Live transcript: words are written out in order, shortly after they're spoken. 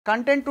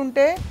Content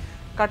ఉంటే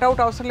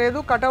cutout అవసరం లేదు,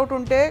 కటౌట్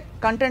ఉంటే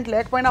కంటెంట్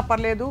లేకపోయినా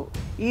పర్లేదు.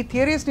 ఈ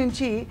థియరీస్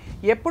నుంచి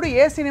ఎప్పుడు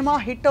ఏ సినిమా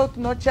హిట్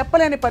అవుతుందో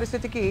చెప్పలేని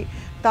పరిస్థితికి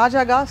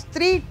తాజాగా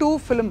స్త్రీ 2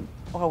 ఫిల్మ్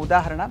ఒక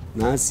ఉదాహరణ.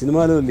 నా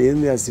సినిమాలో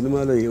లేనిది ఆ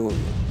సినిమాలో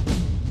ఏముంది?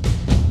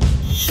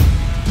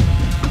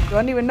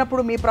 ఇవన్నీ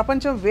విన్నప్పుడు మీ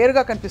ప్రపంచం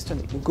వేరుగా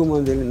కనిపిస్తుంది. ఎక్కువ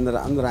మంది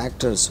అందరు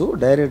యాక్టర్స్,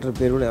 డైరెక్టర్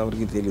పేరు కూడా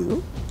ఎవరికి తెలియదు.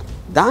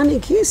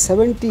 దానికి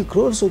 70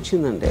 crores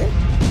వచ్చిందంటే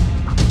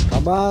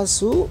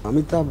ప్రభాస్,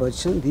 అమితాబ్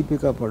బచ్చన్,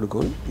 దీపికా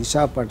పడుకోన్,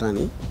 దిశా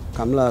పటాని,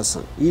 కమల్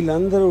హాసన్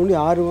వీళ్ళందరూ ఉండి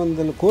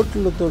 600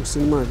 కోట్లతో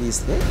సినిమా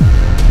తీస్తే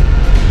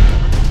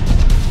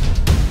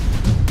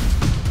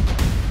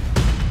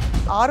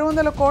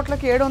 600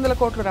 కోట్లకి 700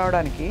 కోట్లు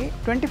రావడానికి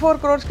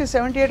 24 crores-కి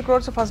 78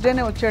 crores ఫస్ట్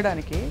డేనే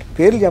వచ్చేయడానికి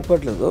పేర్లు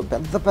చెప్పట్లేదు.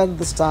 పెద్ద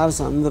పెద్ద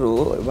స్టార్స్ అందరూ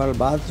వాళ్ళ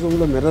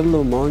బాత్రూంలో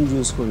మిర్రర్లో మౌన్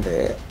చూసుకుంటే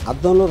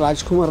అద్దంలో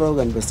రాజ్ కుమార్ రావు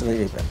కనిపిస్తాడని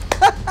చెప్పారు.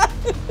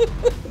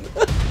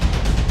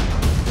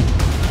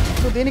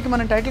 సో దీనికి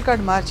మనం టైటిల్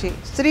కార్డ్ మార్చి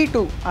స్త్రీ 2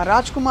 ఆ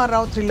రాజ్ కుమార్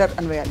రావు థ్రిల్లర్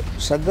అని వేయాలి.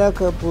 శ్రద్ధా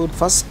Kapoor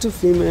first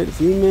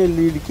female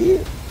లీడ్కి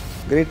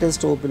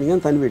greatest opening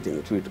అని తను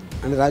పెట్టింది ట్వీట్.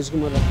 అంటే రాజ్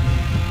కుమార్ రావు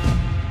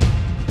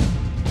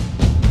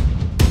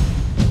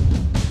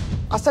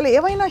అసలు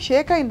ఏమైనా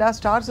షేక్ అయిందా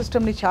స్టార్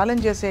సిస్టమ్ని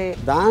ఛాలెంజ్ చేసే?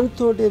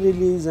 దాంతో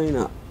రిలీజ్ అయిన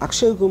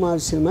అక్షయ్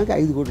కుమార్ సినిమాకి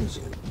 5 కోట్లు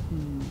వచ్చింది.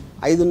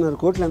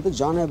 5.5 కోట్లు అంతా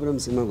జాన్ అబ్రహం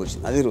సినిమాకి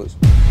వచ్చింది అదే రోజు.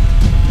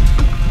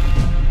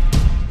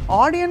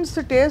 ఆడియన్స్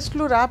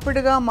టేస్ట్లు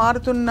ర్యాపిడ్గా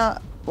మారుతున్న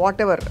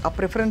వాట్ ఎవర్ ఆ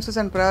preferences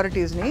and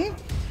ప్రయారిటీస్ని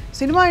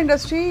cinema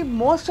industry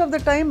most of the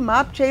time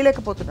map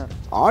చేయలేకపోతున్నారు.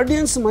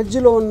 ఆడియన్స్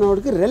మధ్యలో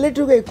ఉన్నవాడికి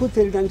రిలేటివ్గా ఎక్కువ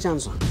తెలియడానికి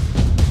ఛాన్స్ ఉంది.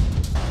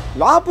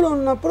 లోపల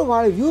ఉన్నప్పుడు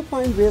వాళ్ళ వ్యూ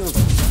పాయింట్ వేరు.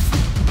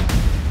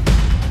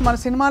 మన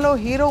సినిమాలో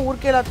హీరో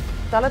ఊరికేలా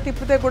తల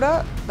తిప్పితే కూడా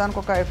దానికి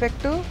ఒక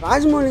ఎఫెక్ట్.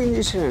 రాజమౌళి ఏం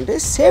చేశాడంటే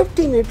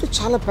సేఫ్టీ నెట్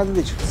చాలా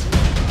పెద్దది ఇచ్చాడు.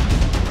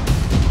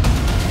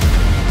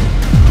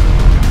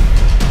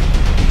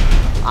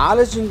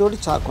 ఆలోచనతో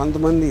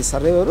కొంతమంది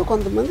సర్వేవారు,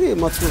 కొంతమంది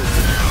మొత్తం.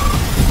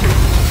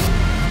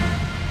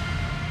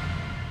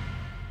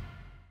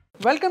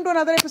 Welcome to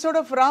another episode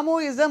of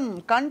రాముయిజం.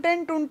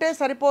 Content ఉంటే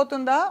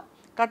సరిపోతుందా,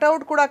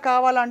 కటౌట్ కూడా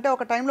కావాలంటే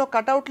ఒక టైంలో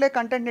కటౌట్లే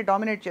కంటెంట్ని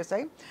డామినేట్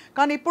చేశాయి.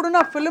 కానీ ఇప్పుడున్న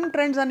ఫిల్మ్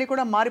ట్రెండ్స్ అన్నీ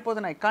కూడా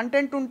మారిపోతున్నాయి.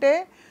 కంటెంట్ ఉంటే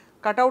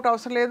కటౌట్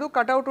అవసరం లేదు,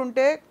 కటౌట్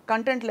ఉంటే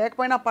కంటెంట్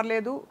లేకపోయినా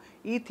పర్లేదు.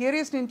 ఈ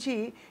థియరీస్ నుంచి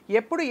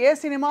ఎప్పుడు ఏ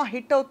సినిమా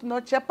హిట్ అవుతుందో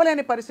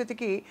చెప్పలేని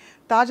పరిస్థితికి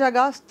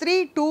తాజాగా స్త్రీ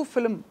 2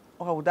 ఫిల్మ్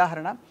ఒక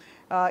ఉదాహరణ.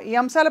 ఈ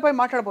అంశాలపై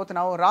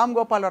మాట్లాడబోతున్నావు.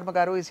 రామ్గోపాల్ వర్మ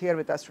గారు is here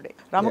with us today.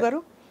 రాము గారు,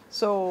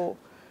 సో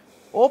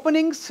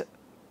ఓపెనింగ్స్,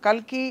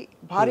 కల్కి,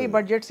 భారీ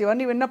బడ్జెట్స్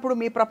ఇవన్నీ విన్నప్పుడు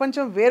మీ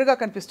ప్రపంచం వేరుగా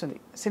కనిపిస్తుంది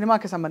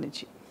సినిమాకి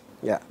సంబంధించి.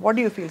 What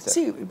do you feel sir?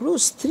 ఇప్పుడు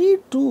స్త్రీ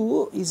 2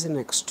 is an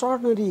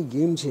extraordinary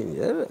game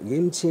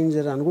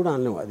changer అని కూడా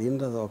అనలేము.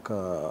 అదేంటి, అది ఒక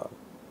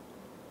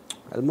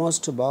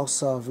ఆల్మోస్ట్ బాక్స్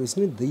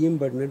ఆఫీస్ని దెయ్యం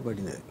పడినట్టు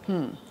పడింది అది.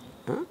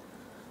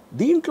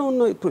 దీంట్లో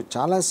ఉన్న ఇప్పుడు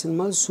చాలా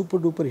సినిమాలు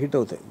సూపర్ డూపర్ హిట్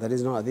అవుతాయి. దట్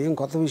ఈస్ అదేం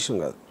కొత్త విషయం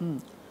కాదు.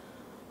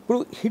 ఇప్పుడు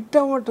హిట్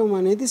అవ్వటం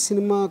అనేది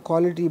సినిమా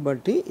క్వాలిటీ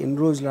బట్టి ఎన్ని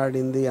రోజులు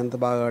ఆడింది, ఎంత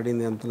బాగా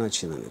ఆడింది, ఎంత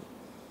నచ్చింది అనేది.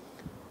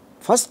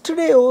 ఫస్ట్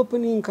డే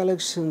ఓపెనింగ్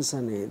కలెక్షన్స్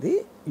అనేది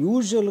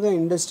యూజువల్గా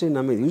ఇండస్ట్రీ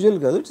నమ్మేది. యూజువల్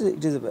కాదు,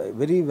 it is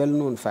very well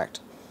known fact.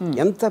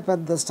 ఎంత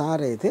పెద్ద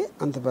స్టార్ అయితే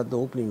అంత పెద్ద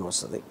ఓపెనింగ్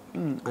వస్తుంది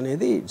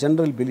అనేది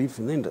general belief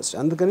in the industry.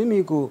 అందుకని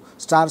మీకు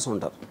స్టార్స్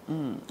ఉంటారు.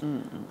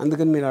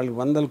 అందుకని మీరు వాళ్ళకి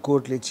 100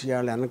 కోట్లు ఇచ్చి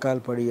వాళ్ళ వెనకాల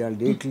పడి వాళ్ళ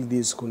డేట్లు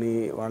తీసుకుని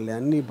వాళ్ళు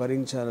అన్నీ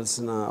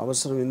భరించాల్సిన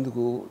అవసరం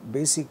ఎందుకు?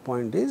 బేసిక్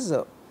పాయింట్ ఈజ్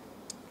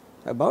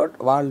అబౌట్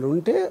వాళ్ళు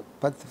ఉంటే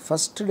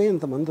ఫస్ట్ డే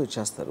ఇంతమంది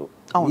వచ్చేస్తారు,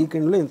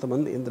 వీకెండ్లో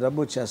ఇంత డబ్బు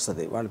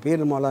వచ్చేస్తుంది, వాళ్ళ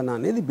పేరు మొలానా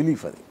అనేది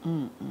బిలీఫ్. అది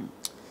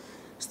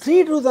స్త్రీ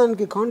 2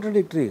 దానికి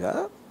కాంట్రడిక్టరీగా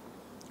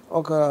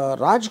ఒక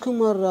రాజ్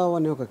కుమార్ రావు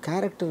అనే ఒక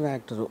క్యారెక్టర్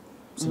యాక్టరు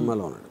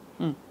సినిమాలో ఉన్నాడు.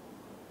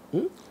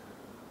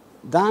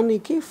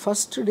 దానికి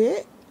first day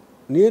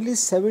nearly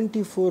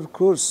 74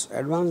 crores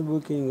advance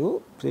booking,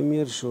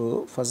 premiere show,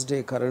 first day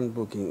current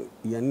booking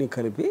ఇవన్నీ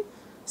కలిపి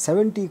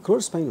 70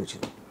 crores పైన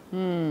వచ్చింది.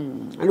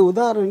 అంటే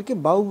ఉదాహరణకి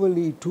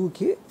బాహుబలి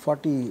 2కి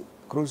 40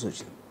 crores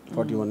వచ్చింది,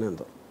 41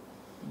 ఎంతో.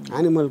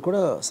 యానిమల్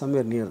కూడా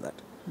సమ్వేర్ నియర్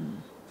దట్.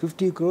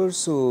 50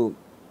 crores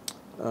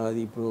అది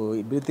ఇప్పుడు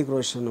హృతిక్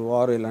రోషన్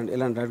వార్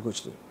ఇలాంటి వాటికి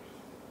వచ్చినాయి.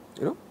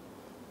 యూనో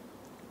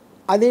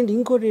అదేంటి,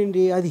 ఇంకోటి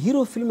ఏంటి, అది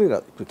హీరో ఫిల్మే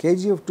కాదు. ఇప్పుడు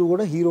KGF 2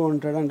 కూడా హీరో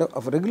అంటాడు. అంటే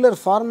రెగ్యులర్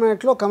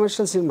ఫార్మాట్లో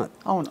కమర్షియల్ సినిమా.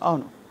 అవును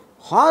అవును.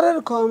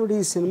 Horror comedy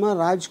cinema.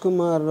 Raj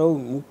Kumar రావు,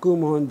 ముక్కు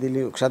మోహన్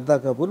తెలియదు, శ్రద్ధా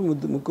కపూర్,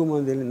 ముక్కు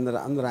మోహన్ తెలియదు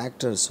అందరు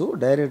యాక్టర్స్,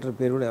 డైరెక్టర్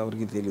పేరు కూడా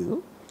ఎవరికి తెలియదు.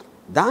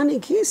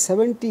 దానికి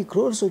 70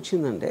 crores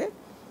వచ్చిందంటే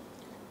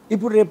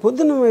ఇప్పుడు రేపు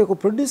పొద్దున్న ఒక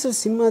ప్రొడ్యూసర్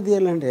సినిమా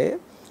తీయాలంటే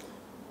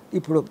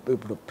ఇప్పుడు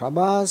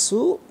ప్రభాస్,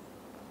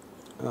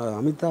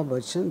 అమితాబ్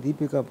బచ్చన్,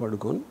 దీపికా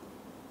పడుకోన్,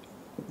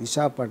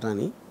 దిశా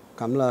పటాని,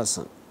 కమల్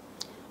హాసన్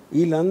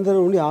వీళ్ళందరూ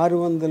ఉండి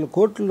 600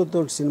 కోట్లతో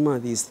సినిమా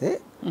తీస్తే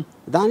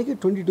దానికి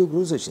 22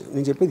 crores వచ్చింది.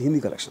 నేను చెప్పేది Hindi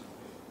collection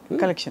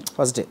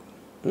first day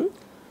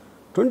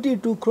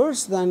 22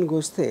 crores. దానికి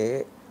వస్తే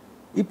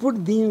ఇప్పుడు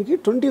దీనికి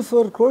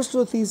 24 crores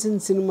తీసిన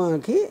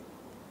సినిమాకి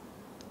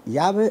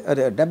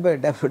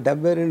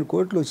 72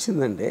 కోట్లు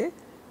వచ్చిందంటే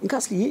ఇంకా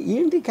అసలు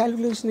ఏంటి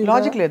క్యాలిక్యులేషన్?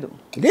 లాజిక్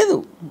లేదు.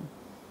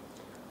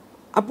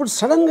 అప్పుడు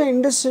సడన్గా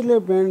ఇండస్ట్రీలో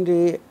ఏంటి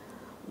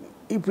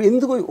ఇప్పుడు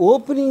ఎందుకు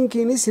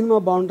ఓపెనింగ్కి సినిమా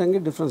బాగుంటానికి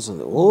డిఫరెన్స్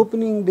ఉంది.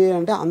 ఓపెనింగ్ డే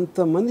అంటే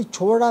అంతమంది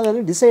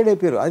చూడాలని డిసైడ్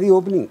అయిపోయారు. అది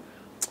ఓపెనింగ్.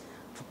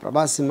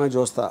 ప్రభాస్ సినిమా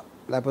చూస్తా,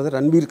 లేకపోతే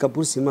రణబీర్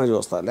కపూర్ సినిమా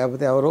చూస్తా,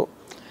 లేకపోతే ఎవరో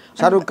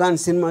షారూక్ ఖాన్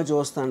సినిమా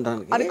చూస్తా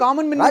అంటానికి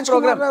రాజ్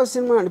కుమార్ రావు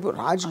సినిమా అంటే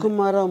రాజ్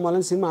కుమార్ రావు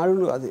మళ్ళీ సినిమా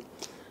ఆడు అది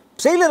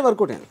ట్రైలర్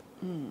వర్కౌట్ అయింది.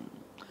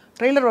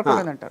 ట్రైలర్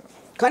వర్కౌట్ అంటారు.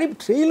 కానీ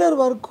ట్రైలర్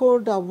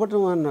వర్కౌట్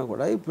అవ్వటం అన్నా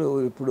కూడా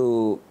ఇప్పుడు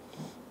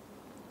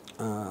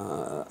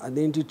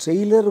అదేంటి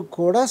ట్రైలర్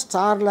కూడా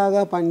స్టార్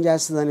లాగా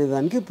పనిచేస్తుంది అనే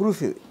దానికి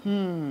ప్రూఫ్ ఇది.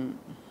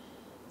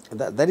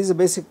 That is a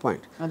basic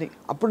point.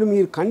 అప్పుడు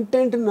మీరు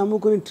కంటెంట్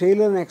నమ్ముకుని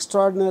ట్రైలర్ని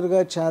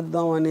ఎక్స్ట్రాడినరీగా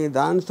చేద్దాం అనే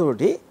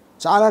దానితోటి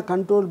చాలా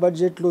కంట్రోల్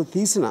బడ్జెట్లో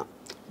తీసిన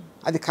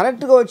అది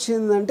కరెక్ట్గా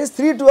వచ్చిందంటే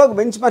స్త్రీ 2 ఒక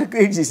బెంచ్ మార్క్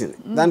క్రియేట్ చేసింది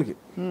దానికి.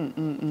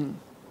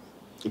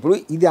 ఇప్పుడు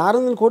ఇది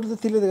 600 కోట్లతో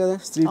తెలియదు కదా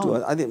స్త్రీ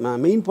 2. అది మా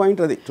మెయిన్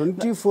పాయింట్. అది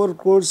 24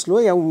 crores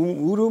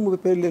ఊరు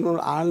పేరు లేని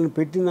వాళ్ళని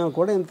పెట్టినా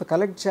కూడా ఎంత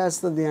కలెక్ట్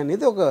చేస్తుంది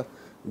అనేది ఒక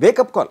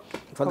wake up call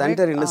for the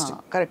entire industry.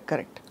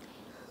 Correct.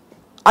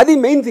 అది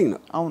మెయిన్ థింగ్.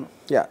 అవును.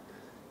 యా.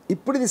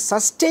 ఇప్పుడు ఇది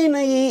సస్టైన్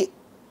అయ్యి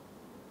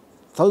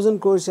 1000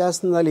 crores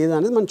చేస్తుందా లేదా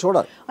అనేది మనం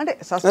చూడాలి. అంటే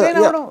సస్టైన్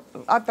అవ్వడం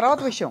ఆ తర్వాత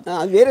విషయం,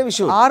 అది వేరే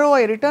విషయం.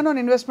 ROI రిటర్న్ ఆన్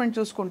ఇన్వెస్ట్మెంట్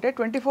చూసుకుంటే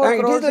 24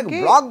 crores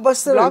block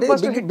buster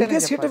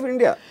biggest hit of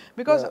India.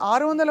 Because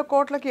 600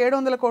 కోట్లకి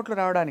 700 కోట్లు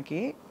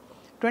రావడానికి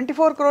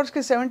 24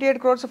 crores-కి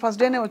 78 crores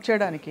ఫస్ట్ డేనే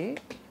వచ్చేయడానికి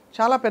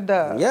చాలా పెద్ద.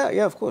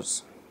 Yeah of course.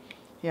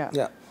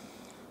 Yeah.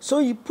 So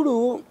ఇప్పుడు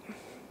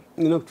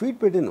నేను ఒక ట్వీట్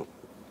పెట్టాను.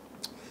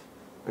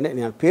 అంటే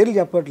నేను పేర్లు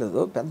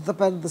చెప్పట్లేదు. పెద్ద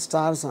పెద్ద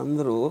స్టార్స్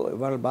అందరూ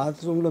వాళ్ళ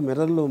బాత్రూంలో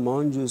మిర్రర్లో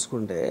మౌన్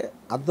చూసుకుంటే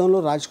అద్దంలో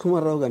రాజ్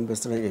కుమార్ రావు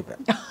కనిపిస్తాడని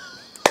చెప్పాను.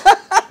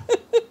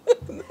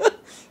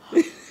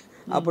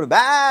 అప్పుడు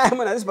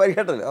బ్యామని అది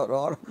పరిగెట్టాలి.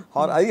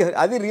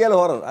 అది రియల్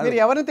హారర్. మీరు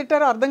ఎవరిని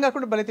తిట్టారో అర్థం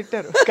కాకుండా భలే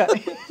తిట్టారు.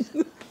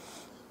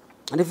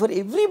 అంటే ఫర్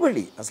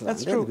ఎవ్రీబడి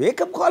అసలు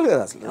వేకప్ కాల్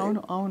కదా అసలు.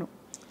 అవును.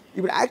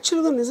 ఇప్పుడు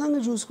యాక్చువల్గా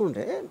నిజంగా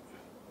చూసుకుంటే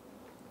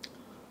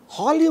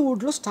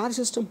హాలీవుడ్లో స్టార్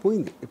సిస్టమ్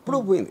పోయింది, ఎప్పుడో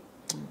పోయింది.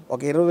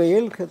 ఒక 20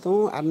 ఏళ్ళ క్రితం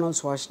ఆర్నాల్డ్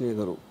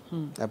ష్వార్జ్నెగర్,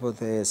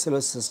 లేకపోతే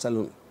సిల్వెస్టర్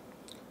స్టాలోన్,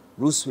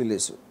 బ్రూస్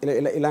విల్లిస్,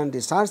 ఇలాంటి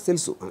స్టార్స్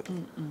తెలుసు.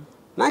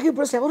 నాకు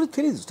ఇప్పుడు ఎవరు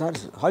తెలియదు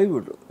స్టార్స్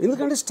హాలీవుడ్లో.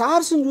 ఎందుకంటే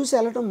స్టార్స్ని చూసి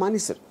వెళ్ళటం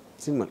మానేశారు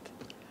సినిమాలకి.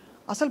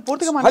 అసలు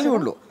పూర్తిగా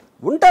హాలీవుడ్లో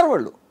ఉంటారు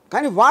వాళ్ళు,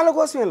 కానీ వాళ్ళ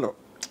కోసం వెళ్ళరు.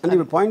 అంటే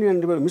ఇప్పుడు పాయింట్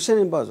ఏంటంటే మిషన్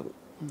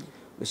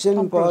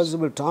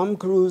ఇంపాసిబుల్ టామ్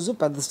క్రూజ్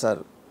పెద్ద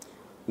star.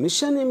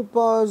 Machine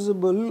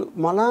impossible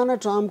మొలానా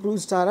Tom cruise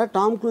స్టారా,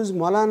 Tom cruise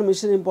మొలానా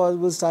machine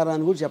impossible స్టారా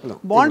అని కూడా చెప్పలేం.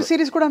 బాండ్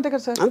సిరీస్ కూడా అంతే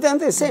కదా సార్.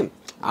 అంతే సేమ్.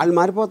 వాళ్ళు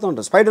మారిపోతూ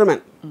ఉంటారు. స్పైడర్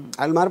మ్యాన్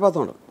వాళ్ళు మారిపోతూ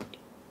ఉంటారు.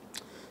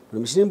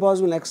 ఇప్పుడు మిషన్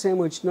ఇంపాసిబుల్ నెక్స్ట్ టైం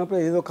వచ్చినప్పుడు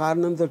ఏదో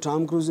కారణంతో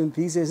టామ్ క్రూజ్ని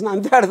తీసేసిన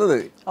అంతే ఆడుతుంది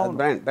అది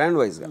బ్రాండ్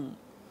వైజ్గా.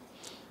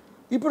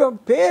 ఇప్పుడు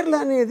పేర్లు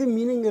అనేది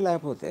మీనింగ్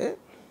లేకపోతే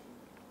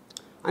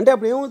అంటే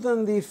అప్పుడు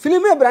ఏమవుతుంది,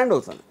 ఫిలిమే బ్రాండ్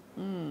అవుతుంది.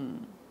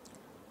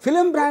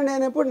 ఫిలిం బ్రాండ్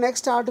అయినప్పుడు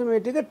నెక్స్ట్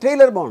ఆటోమేటిక్గా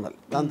ట్రైలర్ బాగుండాలి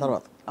దాని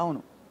తర్వాత.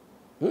 అవును.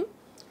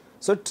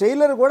 సో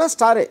ట్రైలర్ కూడా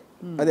స్టారే.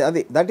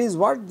 అది దట్ ఈస్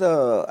వాట్ ద.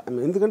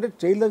 ఎందుకంటే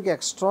ట్రైలర్కి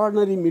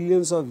ఎక్స్ట్రాడినరీ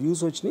మిలియన్స్ ఆఫ్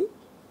వ్యూస్ వచ్చినాయి.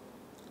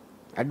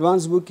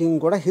 అడ్వాన్స్ బుకింగ్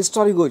కూడా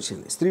హిస్టారిక్గా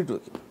వచ్చింది. స్త్రీ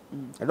 2కి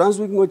అడ్వాన్స్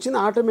బుకింగ్ వచ్చింది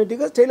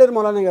ఆటోమేటిక్గా ట్రైలర్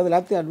మూలనే కదా,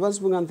 లేకపోతే అడ్వాన్స్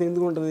బుకింగ్ అంత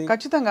ఎందుకు ఉంటుంది.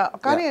 ఖచ్చితంగా.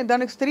 కానీ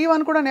దానికి స్త్రీ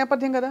 1 కూడా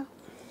నేపథ్యం కదా.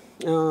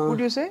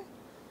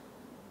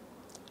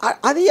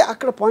 అది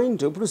అక్కడ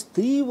పాయింట్. ఇప్పుడు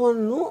స్త్రీ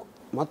 1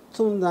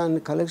 మొత్తం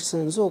దాని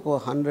కలెక్షన్స్ ఒక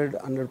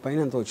 100 పైన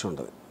ఎంత వచ్చి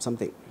ఉంటుంది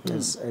something.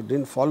 I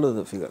don't follow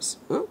the figures.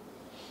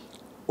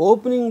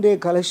 Opening day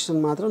collection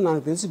మాత్రం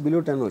నాకు తెలిసి బిలో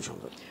 10 వచ్చి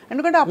ఉంటుంది.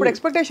 ఎందుకంటే అప్పుడు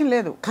ఎక్స్పెక్టేషన్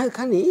లేదు.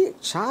 కానీ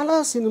చాలా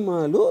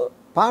సినిమాలు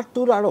పార్ట్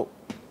 2 ఆడవు.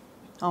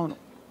 అవును.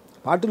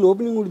 పార్ట్ 2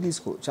 ఓపెనింగ్ కూడా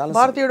తీసుకో. చాలా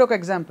భారతీయుడు ఒక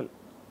ఎగ్జాంపుల్.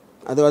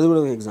 అది కూడా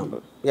ఒక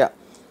ఎగ్జాంపుల్. యా.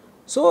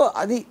 సో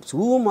అది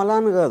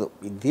మలాన్ కాదు,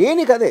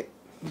 దేనికి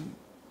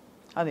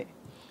అదే.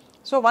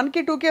 సో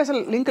 1కి 2కి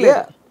అసలు లింక్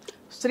లేదు.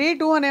 స్త్రీ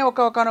 2 అనే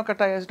ఒక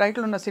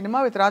టైటిల్ ఉన్న సినిమా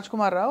విత్ రాజ్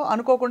కుమార్ రావు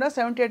అనుకోకుండా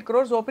 78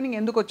 crores ఓపెనింగ్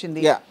ఎందుకు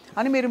వచ్చింది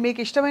అని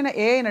మీకు ఇష్టమైన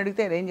ఏఐని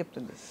అడిగితే ఏం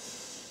చెప్తుంది?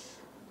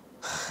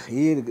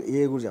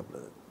 ఏ కూడా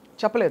చెప్పలేదు.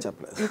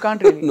 You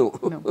can't really.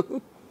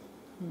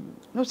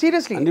 No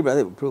seriously. అంటే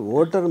అదే ఇప్పుడు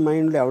ఓటర్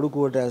మైండ్లో ఎవడుకు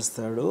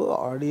ఓటేస్తాడు,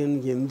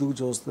 ఆడియన్కి ఎందుకు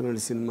చూస్తున్నాడు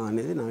సినిమా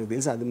అనేది నాకు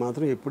తెలిసి అది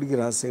మాత్రం ఎప్పటికీ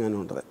రహస్యంగానే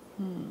ఉంటుంది.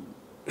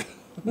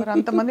 మరి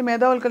అంతమంది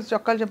మేధావులు కలిసి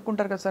చొక్కాలు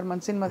చెప్పుకుంటారు కదా సార్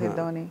మంచి సినిమా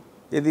తీద్దామని.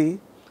 ఇది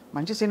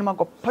మంచి సినిమా,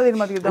 గొప్ప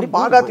సినిమా తీద్దాం,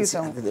 బాగా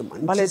తీసాం.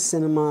 మంచి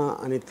సినిమా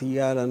అని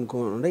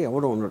తీయాలనుకుంటే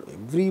ఎవడో ఉండడు.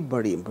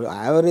 ఎవ్రీబడి ఇప్పుడు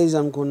యావరేజ్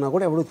అనుకున్నా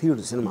కూడా ఎవడో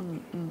తీయడు సినిమా.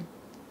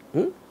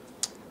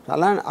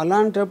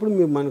 అలాంటప్పుడు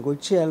మనకు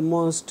వచ్చి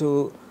almost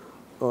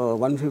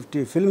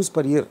 150 films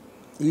per year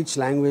each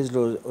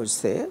లాంగ్వేజ్లో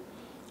వస్తే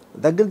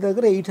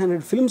దగ్గర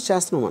 800 films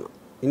చేస్తున్నాం మనం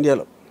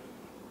ఇండియాలో,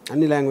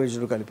 అన్ని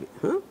లాంగ్వేజ్లు కలిపి.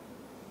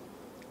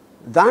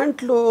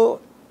 దాంట్లో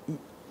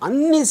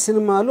అన్ని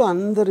సినిమాలు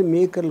అందరి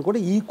మేకర్లు కూడా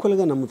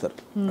ఈక్వల్గా నమ్ముతారు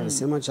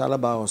సినిమా చాలా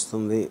బాగా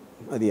వస్తుంది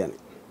అది అని.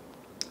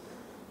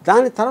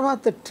 దాని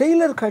తర్వాత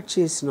ట్రైలర్ కట్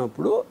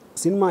చేసినప్పుడు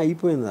సినిమా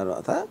అయిపోయిన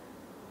తర్వాత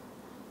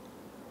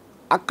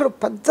అక్కడ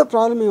పెద్ద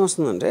ప్రాబ్లం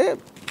ఏమొస్తుందంటే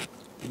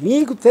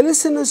మీకు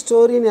తెలిసిన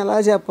స్టోరీని ఎలా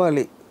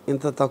చెప్పాలి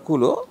ఇంత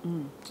తక్కువలో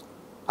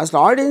అసలు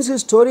ఆడియన్స్కి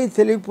స్టోరీ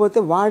తెలియకపోతే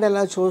వాడు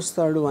ఎలా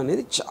చూస్తాడు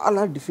అనేది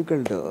చాలా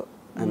డిఫికల్ట్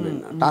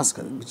టాస్క్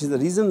అది, which is the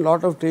reason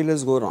lot of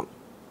trailers go wrong.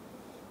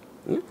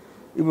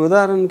 ఇప్పుడు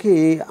ఉదాహరణకి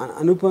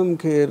అనుపమ్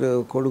ఖేర్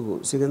కొడుకు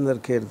సికందర్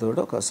ఖేర్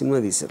తోటి ఒక సినిమా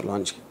తీశారు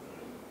లాంచ్కి.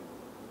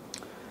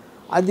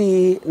 అది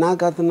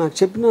నాకు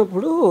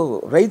చెప్పినప్పుడు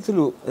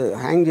రైతులు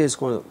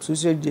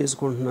సూసైడ్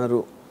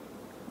చేసుకుంటున్నారు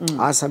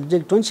ఆ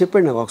సబ్జెక్టు అని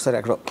చెప్పాడు నాకు ఒకసారి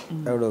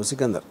ఎవడో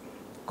సికందర్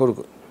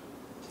కొడుకు.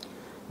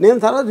 నేను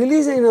తర్వాత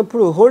రిలీజ్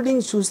అయినప్పుడు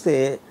హోర్డింగ్స్ చూస్తే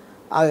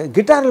ఆ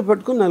గిటార్లు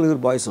పట్టుకుని 4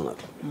 బాయ్స్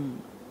ఉన్నారు.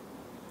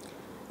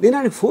 నేను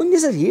ఆయనకు ఫోన్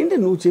చేశాను, ఏంటి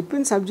నువ్వు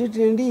చెప్పిన సబ్జెక్ట్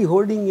ఏంటి, ఈ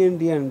హోర్డింగ్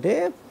ఏంటి అంటే,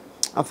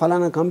 ఆ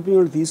ఫలానా కంపెనీ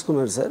వాళ్ళు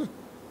తీసుకున్నారు సార్,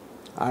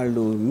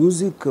 వాళ్ళు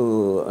మ్యూజిక్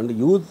అంటే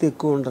యూత్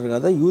ఎక్కువ ఉంటారు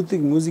కదా,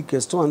 యూత్కి మ్యూజిక్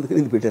ఇష్టం, అందుకని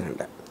ఇది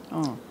పెట్టారంట.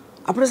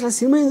 అప్పుడు అసలు ఆ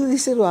సినిమా ఎందుకు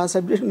తీశారు ఆ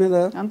సబ్జెక్ట్ మీద?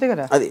 అంతే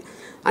కదా. అది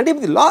అంటే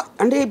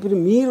ఇప్పుడు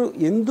మీరు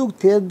ఎందుకు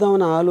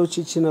తీద్దామని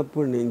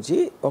ఆలోచించినప్పటి నుంచి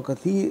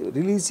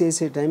రిలీజ్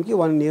చేసే టైంకి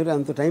 1 year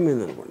అంత టైం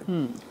అయింది అనుకోండి.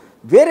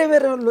 వేరే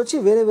వాళ్ళు వచ్చి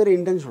వేరే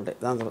ఇంటెన్షన్ ఉంటాయి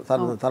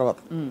దాని తర్వాత.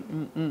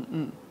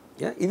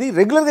 ఇది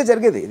రెగ్యులర్గా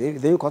జరిగేది,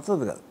 ఇదేమి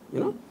కొత్తది కాదు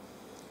యూనో.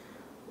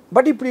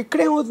 బట్ ఇప్పుడు ఇక్కడ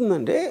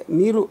ఏమవుతుందంటే,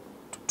 మీరు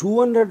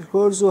 200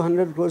 crores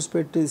 100 crores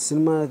పెట్టి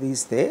సినిమా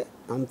తీస్తే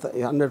అంత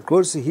 100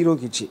 crores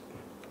హీరోకి ఇచ్చి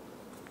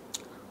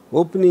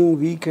ఓపెనింగ్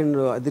వీకెండ్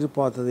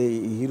అదిరిపోతుంది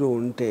హీరో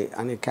ఉంటే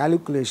అనే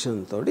క్యాలిక్యులేషన్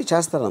తోటి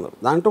చేస్తారు అందరు.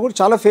 దాంట్లో కూడా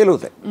చాలా ఫెయిల్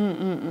అవుతాయి.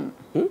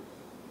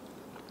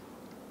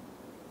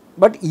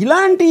 బట్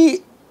ఇలాంటి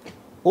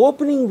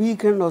ఓపెనింగ్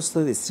వీకెండ్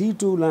వస్తుంది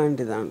C2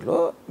 లాంటి దాంట్లో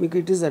మీకు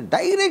it is a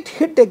direct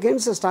hit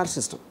against star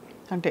system.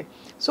 అంటే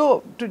సో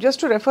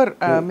జస్ట్ టు రెఫర్,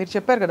 మీరు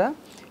చెప్పారు కదా,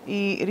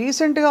 ఈ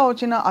రీసెంట్గా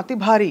వచ్చిన అతి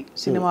భారీ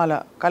సినిమాల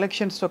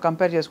కలెక్షన్స్తో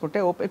కంపేర్ చేసుకుంటే,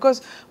 బికాస్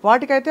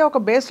వాటికైతే ఒక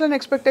బేస్లైన్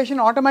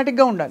ఎక్స్పెక్టేషన్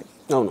ఆటోమేటిక్గా ఉండాలి.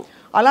 అవును.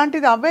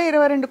 అలాంటిది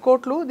 22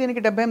 కోట్లు,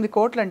 దీనికి 78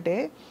 కోట్లు అంటే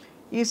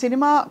ఈ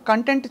సినిమా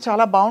కంటెంట్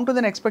చాలా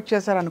బాగుంటుందని ఎక్స్పెక్ట్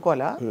చేశారు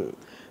అనుకోవాలా?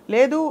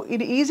 లేదు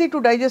ఇది ఈజీ టు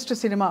డైజెస్ట్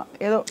సినిమా,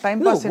 ఏదో time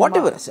pass cinema?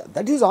 Whatever,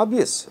 that is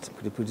obvious.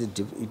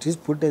 It is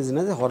put as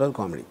a horror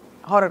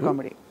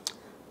comedy.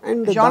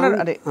 And genre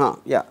అదే.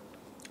 యా,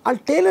 ఆ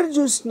టైలర్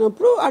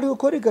చూసినప్పుడు ఆడికి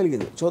కోరిక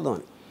కలిగింది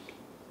చూద్దామని.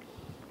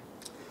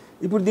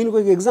 ఇప్పుడు దీనికి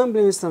ఒక ఎగ్జాంపుల్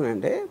ఏమి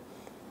ఇస్తానంటే,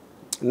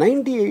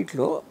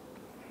 98లో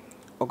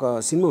ఒక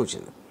సినిమా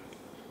వచ్చింది,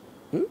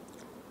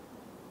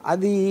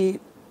 అది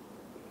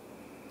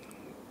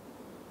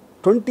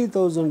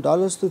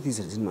 $20,000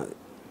 తీసారు సినిమా. అది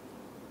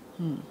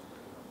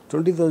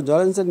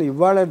 $20,000 అంటే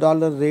ఇవాళ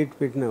డాలర్ రేట్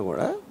పెట్టినా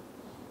కూడా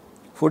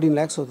 14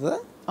 lakhs అవుతుందా?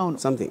 అవును,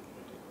 సంథింగ్.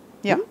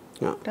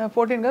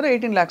 14 కాదు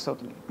 18 lakhs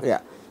అవుతుంది. యా,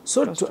 సో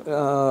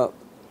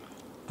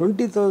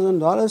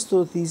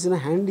 $20,000 తీసిన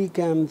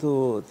హ్యాండీక్యామ్తో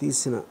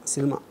తీసిన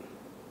సినిమా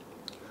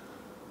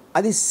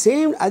అది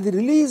అది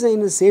రిలీజ్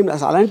అయిన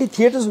అసలు అలాంటి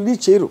థియేటర్స్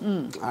రిలీజ్ చేయరు.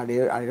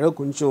 ఆడేదో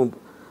కొంచెం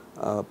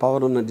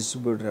పవర్ ఉన్న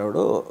డిస్ట్రిబ్యూటర్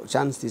ఎవడో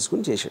ఛాన్స్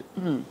తీసుకుని చేశాడు.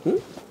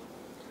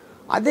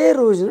 అదే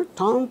రోజున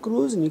Tom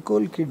cruise,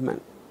 Nicole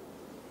కిడ్మాన్,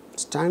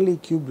 Stanley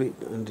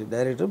Kubrick అంటే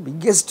డైరెక్టర్,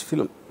 బిగ్గెస్ట్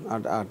ఫిలిం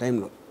ఆ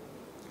టైంలో,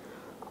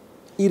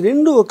 ఈ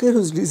రెండు ఒకే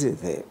రోజు రిలీజ్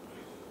అయితే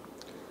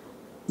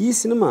ఈ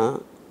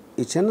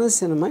Chennai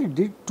cinema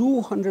did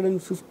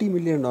 $250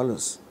 million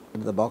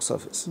at the box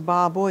office.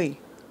 బాబోయ్.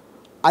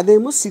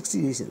 అదేమో 60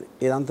 చేసింది.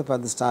 ఇదంతా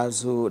పెద్ద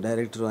స్టార్స్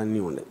డైరెక్టర్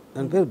అన్నీ ఉండే.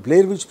 దాని పేరు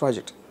Blair which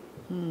project.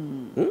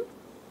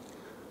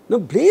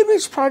 Blair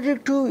which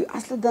project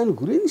అసలు దాని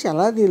గురించి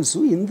ఎలా తెలుసు,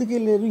 ఎందుకు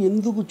వెళ్ళారు,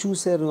 ఎందుకు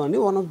చూశారు అని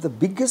one of the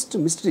biggest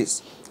mysteries.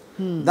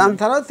 దాని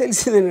తర్వాత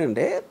తెలిసింది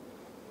ఏంటంటే,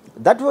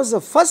 that was the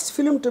first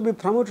film to be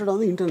promoted on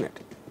the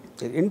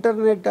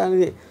internet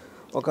అనేది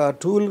ఒక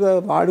టూల్గా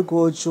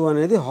వాడుకోవచ్చు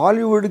అనేది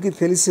హాలీవుడ్కి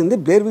తెలిసింది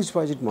బ్లేర్ విచ్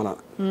ప్రాజెక్ట్ మూలాన.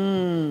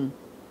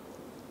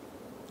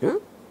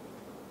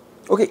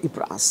 ఓకే,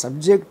 ఇప్పుడు ఆ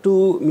సబ్జెక్టు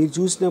మీరు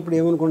చూసినప్పుడు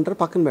ఏమనుకుంటారు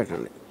పక్కన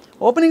పెట్టండి.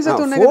 ఓపెనింగ్స్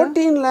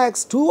 14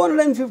 lakhs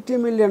 $250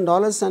 million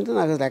అంటే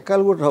నాకు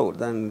లెక్కలు కూడా రావు.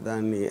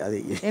 దాన్ని అది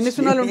ఎన్ని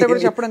సున్నాలు ఉంటే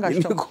కూడా చెప్పడం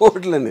కష్టం.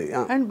 కోట్లు అనేది.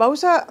 అండ్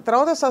బహుశా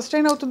తర్వాత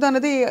సస్టైన్ అవుతుంది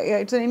అనేది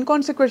ఇట్స్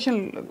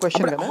ఇన్కాన్సిక్వెన్షియల్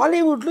క్వశ్చన్ కదా.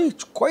 హాలీవుడ్లో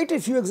క్వైట్ ఎ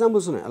ఫ్యూ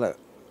ఎగ్జాంపుల్స్ ఉన్నాయి అలా.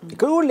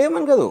 ఇక్కడ కూడా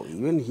లేమని కాదు,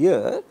 even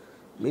here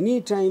many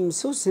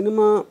times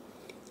cinema.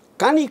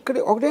 కానీ ఇక్కడ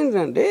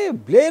ఒకటేంటంటే,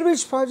 Blair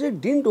which project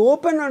didn't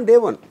open on day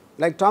 1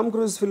 like Tom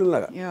cruise film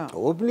లాగా.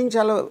 ఓపెనింగ్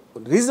చాలా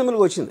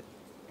రీజనబుల్గా వచ్చింది,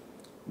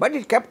 but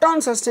it kept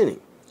on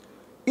sustaining.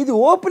 ఇది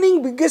ఓపెనింగ్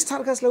బిగ్గెస్ట్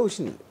సర్కస్లో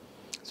వచ్చింది.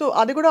 సో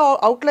అది కూడా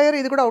అవుట్లయర్,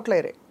 ఇది కూడా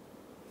అవుట్లయరే.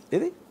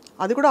 ఇది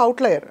అది కూడా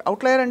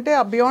అవుట్లయర్ అంటే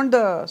beyond the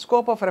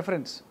scope of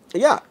reference.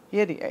 Yeah,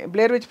 ఏది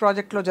బ్లేర్ విచ్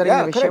ప్రాజెక్ట్లో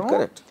జరిగిన విషయం,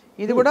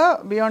 ఇది కూడా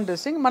బియాండ్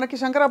దిస్ థింగ్. మనకి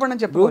శంకరాభరణం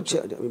చెప్పుకోవచ్చు.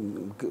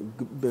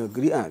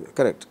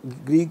 కరెక్ట్.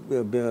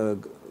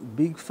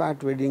 బిగ్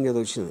ఫ్యాట్ వెడ్డింగ్ ఏదో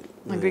వచ్చింది.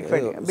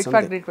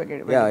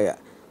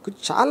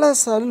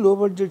 చాలాసార్లు లో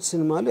బడ్జెట్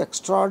సినిమాలు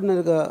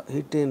ఎక్స్ట్రాడినరీగా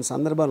హిట్ అయిన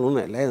సందర్భాలు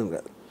ఉన్నాయి, లేదని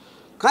కాదు.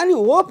 కానీ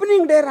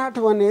ఓపెనింగ్ డే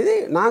రావటం అనేది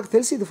నాకు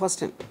తెలిసి ఇది ఫస్ట్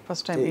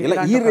టైం ఇలా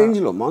ఈ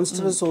రేంజ్లో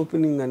మాన్స్టరస్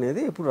ఓపెనింగ్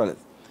అనేది ఎప్పుడు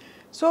రాలేదు.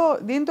 సో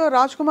దీంతో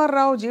రాజ్ కుమార్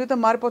రావు జీవితం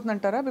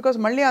మారిపోతుందంటారా? బికాస్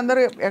మళ్ళీ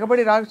అందరూ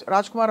ఎగబడి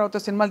రాజ్ కుమార్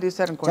రావుతో సినిమాలు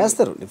తీశారు.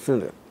 చేస్తారు,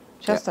 డెఫినెట్గా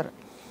చేస్తారు.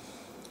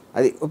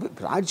 అది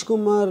రాజ్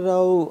కుమార్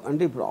రావు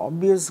అంటే ఇప్పుడు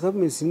ఆబ్వియస్గా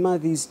మీరు సినిమా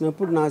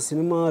తీసినప్పుడు నా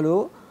సినిమాలో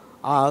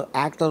ఆ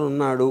యాక్టర్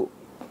ఉన్నాడు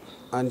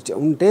అని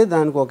ఉంటే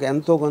దానికి ఒక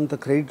ఎంతో కొంత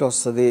క్రెడిట్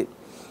వస్తుంది,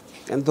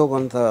 ఎంతో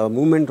కొంత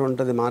మూమెంట్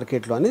ఉంటుంది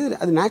మార్కెట్లో అనేది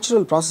అది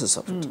natural process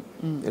of it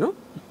you know.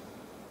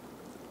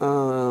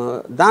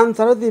 దాని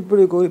తర్వాత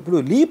ఇప్పుడు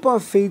లీప్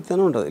ఆఫ్ ఫెయిత్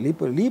అని ఉంటుంది.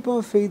 లీప్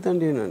ఆఫ్ ఫెయిత్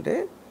అంటే ఏంటంటే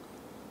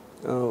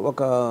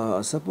ఒక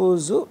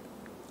సపోజు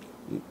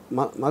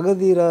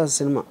మగధీర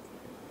సినిమా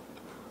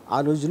ఆ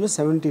రోజుల్లో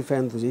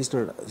 75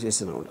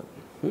 చేసిన ఉంటుంది.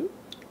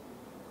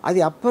 అది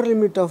అప్పర్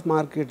లిమిట్ ఆఫ్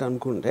మార్కెట్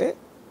అనుకుంటే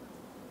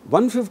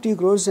 150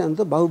 crores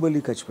ఎంతో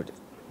బాహుబలి ఖర్చు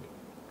పెట్టింది.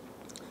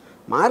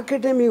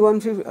 మార్కెటే మీకు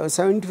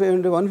 175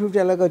 అంటే 150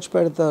 ఎలా ఖర్చు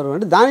పెడతారు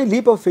అంటే దాన్ని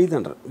లీప్ ఆఫ్ ఫెయిత్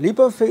అంటారు.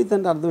 లీప్ ఆఫ్ ఫెయిత్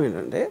అంటే అర్థం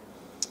ఏంటంటే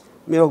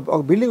మీరు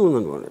ఒక బిల్డింగ్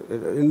ఉందనుకోండి,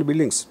 2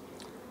 బిల్డింగ్స్,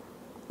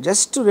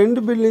 జస్ట్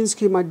 2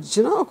 బిల్డింగ్స్కి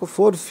మధ్యన ఒక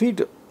 4 feet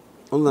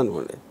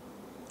ఉందనుకోండి,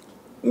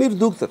 మీరు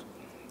దూకుతారు.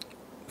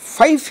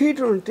 5 feet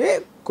ఉంటే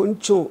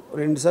కొంచెం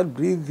 2 సార్లు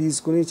బ్రీత్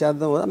తీసుకుని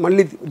చేద్దాం కదా,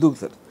 మళ్ళీ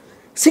దూకుతారు.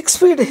 6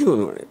 feet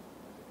అయిందనుకోండి,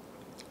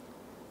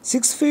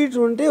 6 feet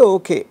ఉంటే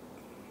ఓకే,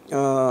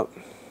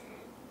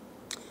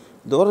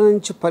 దూరం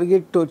నుంచి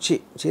పరిగెట్టి వచ్చి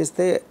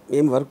చేస్తే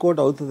ఏం వర్కౌట్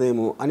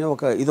అవుతుందేమో అనే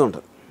ఒక ఇది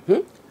ఉంటుంది.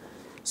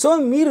 సో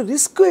మీరు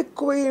రిస్క్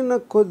ఎక్కువైన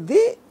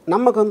కొద్దీ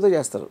నమ్మకంతో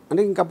చేస్తారు,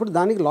 అంటే ఇంకప్పుడు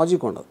దానికి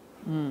లాజిక్ ఉండదు.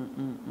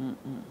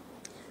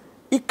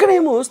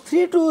 ఇక్కడేమో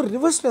 3 to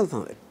రివర్స్లో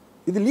వెళ్తుంది.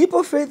 ఇది లీప్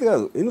ఆఫ్ ఫెయిత్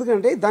కాదు,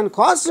 ఎందుకంటే దాని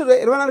కాస్ట్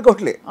 24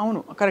 కోట్లే. అవును,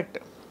 కరెక్ట్.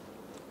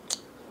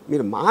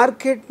 మీరు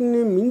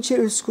మార్కెట్ని మించి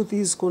రిస్క్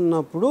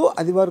తీసుకున్నప్పుడు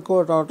అది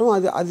వర్కౌట్ అవటం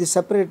అది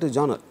సెపరేట్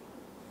జానర్.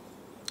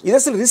 ఇది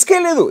అసలు రిస్కే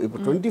లేదు.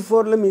 ఇప్పుడు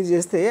 24లో మీరు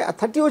చేస్తే ఆ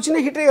 30 వచ్చినా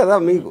హిటే కదా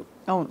మీకు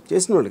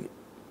చేసిన వాళ్ళకి,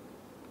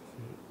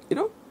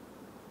 యూనో.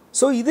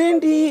 సో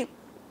ఇదేంటి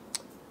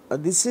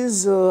దిస్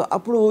ఈజ్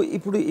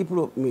ఇప్పుడు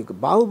మీకు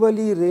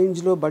బాహుబలి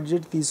రేంజ్లో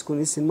బడ్జెట్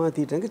తీసుకుని సినిమా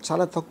తీయడానికి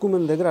చాలా తక్కువ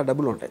మంది దగ్గర ఆ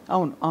డబ్బులు ఉంటాయి.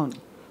 అవును అవును.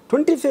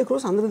 25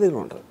 crores అందరి దగ్గర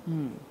ఉంటుంది.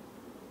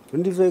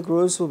 25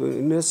 crores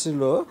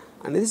ఇండస్ట్రీలో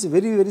అనేది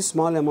very very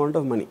small amount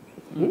of money.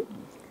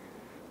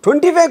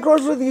 25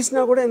 crores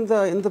తీసినా కూడా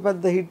ఎంత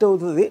పెద్ద హిట్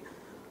అవుతుంది.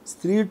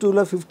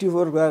 3-2లో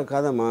 54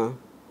 కాదమ్మా,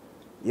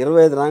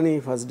 25 రాని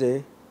ఫస్ట్ డే,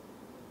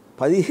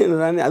 15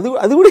 రాని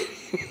అది కూడా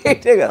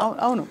హిట్టే కదా.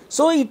 అవును.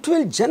 So it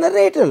will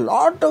generate a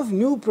lot of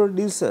new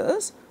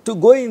producers to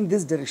go in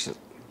this direction.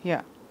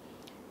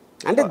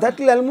 అంటే that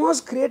will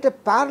almost create a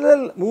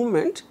parallel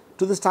movement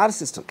to the star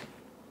system.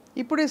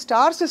 ఇప్పుడు ఈ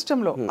స్టార్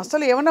సిస్టంలో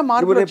అసలు ఏమన్నా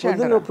మార్పులు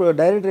వచ్చాయంటారా? ఇప్పుడు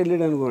డైరెక్టర్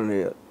వెళ్ళాడు అనుకోండి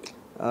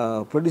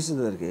ప్రొడ్యూసర్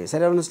దగ్గరికి,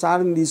 సరే ఏమన్నా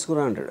స్టార్ని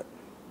తీసుకురా అంటాడు.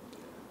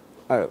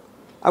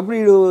 అప్పుడు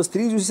వీడు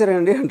స్త్రీ చూసారా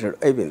అండి అంటాడు,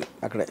 అయిపోయింది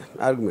అక్కడే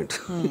ఆర్గ్యుమెంట్.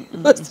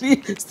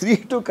 స్త్రీ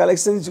టు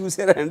కలెక్షన్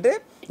చూసారా అంటే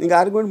ఇంకా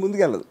ఆర్గ్యుమెంట్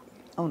ముందుకెళ్ళదు.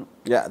 అవును,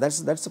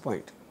 దట్స్ ద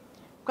పాయింట్.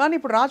 కానీ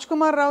ఇప్పుడు రాజ్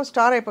కుమార్ రావు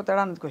స్టార్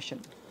అయిపోతాడా అన్నది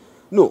క్వశ్చన్.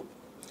 నో,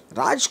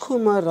 రాజ్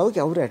కుమార్ రావుకి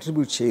ఎవరు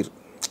అట్రిబ్యూట్ చేయరు.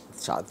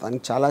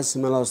 తనకి చాలా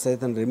సినిమాలు వస్తాయి,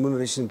 తన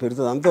రెమ్యునరేషన్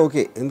పెరుగుతుంది, అంతా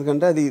ఓకే,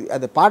 ఎందుకంటే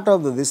అది పార్ట్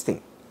ఆఫ్ దిస్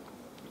థింగ్.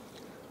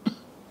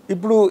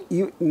 ఇప్పుడు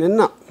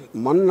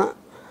మొన్న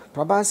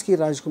ప్రభాస్కి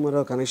రాజ్ కుమార్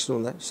రావు కనెక్షన్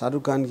ఉందా?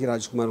 షారూక్ ఖాన్కి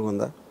రాజ్ కుమార్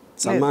ఉందా?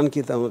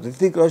 సల్మాన్కి,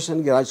 రితిక్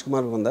రోషన్కి రాజ్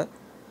కుమార్ ఉందా?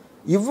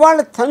 ఇవాళ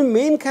తను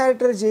మెయిన్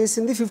క్యారెక్టర్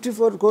చేసింది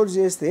 54 crores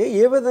చేస్తే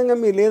ఏ విధంగా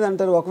మీరు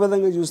లేదంటారు? ఒక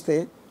విధంగా చూస్తే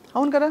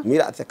అవును కదా,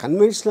 మీరు అది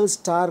కన్వెన్షనల్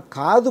స్టార్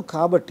కాదు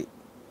కాబట్టి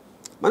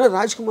మన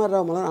రాజ్ కుమార్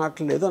రావు మనం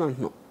ఆడలేదు అని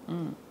అంటున్నాం.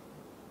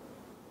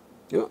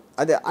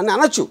 అదే అని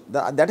అనొచ్చు,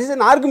 that is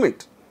an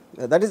argument,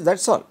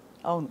 that's all.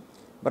 అవును,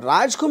 బట్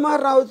రాజ్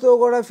కుమార్ రావుతో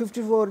కూడా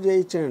 54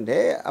 చేయించంటే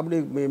అప్పుడు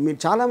మీరు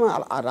చాలా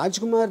ఆ రాజ్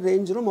కుమార్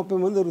రేంజ్లో 30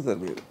 మంది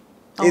దొరుకుతారు మీరు.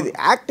 ఇది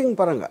యాక్టింగ్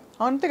పరంగా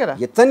అంతే కదా.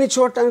 ఇతన్ని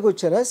చూడటానికి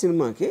వచ్చారా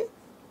సినిమాకి,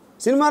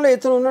 సినిమాలో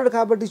ఇతను ఉన్నాడు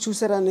కాబట్టి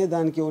చూసారా అనే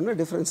దానికి ఉన్న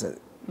డిఫరెన్స్ అది.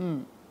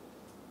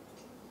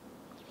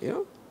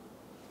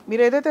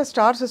 మీరు ఏదైతే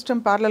స్టార్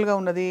సిస్టమ్ ప్యారలల్గా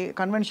ఉన్నది,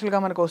 కన్వెన్షనల్గా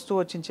మనకు వస్తూ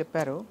వచ్చింది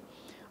చెప్పారు,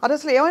 అది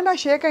అసలు ఏమైనా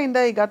షేక్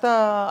అయిందా ఈ గత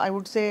ఐ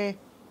వుడ్ సే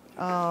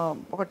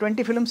ఒక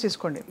 20 ఫిల్మ్స్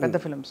తీసుకోండి, పెద్ద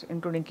ఫిల్మ్స్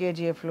ఇంక్లూడింగ్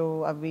కేజీఎఫ్లు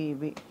అవి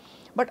ఇవి,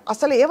 బట్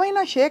అసలు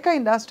ఏమైనా షేక్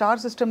అయిందా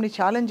స్టార్ సిస్టమ్ని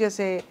ఛాలెంజ్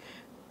చేసే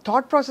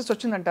థాట్ ప్రాసెస్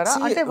వచ్చిందంటారా?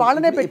 అంటే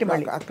వాళ్ళనే పెట్టి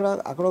మళ్ళీ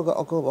అక్కడ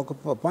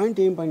ఒక పాయింట్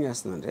ఏం పని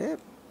చేస్తుందంటే,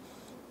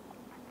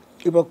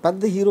 ఇప్పుడు ఒక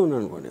పెద్ద హీరో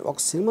ఉన్నాడు అనుకోండి, ఒక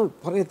సినిమా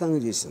విపరీతంగా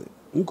చేసింది,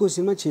 ఇంకో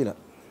సినిమా చేయలే,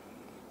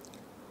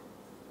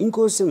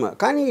 ఇంకో సినిమా.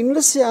 కానీ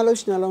ఇండస్ట్రీ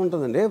ఆలోచన ఎలా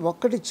ఉంటుందంటే,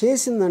 ఒక్కటి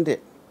చేసిందంటే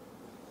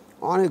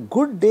on a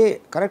good day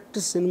correct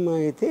cinema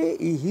అయితే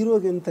ఈ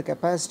హీరోకి ఎంత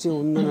కెపాసిటీ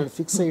ఉందన్నది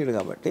ఫిక్స్ అయ్యాడు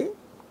కాబట్టి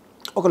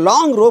ఒక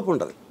లాంగ్ రోప్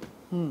ఉంటుంది.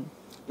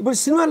 ఇప్పుడు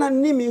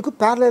సినిమాలన్నీ మీకు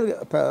ప్యారలల్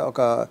ఒక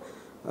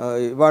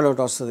ఇవాళ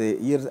ఒకటి వస్తుంది,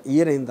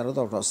 ఇయర్ అయిన తర్వాత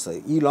ఒకటి వస్తుంది,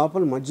 ఈ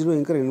లోపల మధ్యలో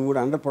ఇంకా 2-3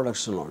 అండర్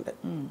ప్రొడక్షన్లో ఉంటాయి.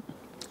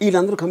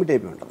 వీళ్ళందరూ కమిట్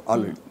అయిపోయి ఉంటారు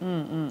ఆల్రెడీ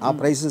ఆ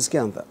ప్రైసెస్కి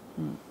అంతా.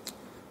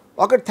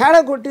 ఒకటి తేడా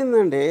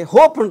కొట్టిందంటే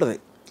హోప్ ఉంటుంది.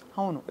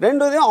 అవును.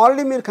 రెండోది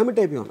ఆల్రెడీ మీరు కమిట్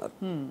అయిపోయి ఉన్నారు,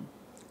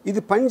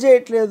 ఇది పని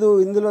చేయట్లేదు,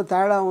 ఇందులో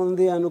తేడా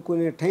ఉంది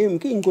అనుకునే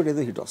టైంకి ఇంకోటి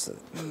ఏదో హిట్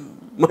వస్తుంది,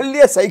 మళ్ళీ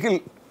ఆ సైకిల్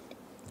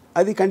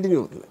అది కంటిన్యూ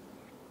అవుతుంది.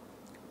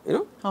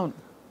 యూనో. అవును.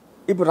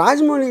 ఇప్పుడు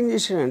రాజమౌళి ఏం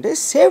చేశాడంటే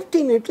సేఫ్టీ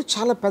నెట్లు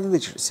చాలా పెద్దది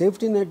ఇచ్చాడు.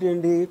 సేఫ్టీ నెట్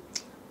ఏంటి,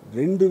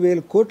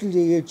 2000 కోట్లు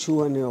చేయొచ్చు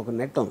అనే ఒక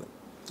నెట్ ఉంది.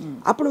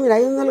 అప్పుడు మీరు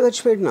 500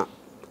 ఖర్చు పెట్టినా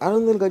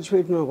 600 ఖర్చు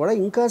పెట్టినా కూడా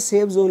ఇంకా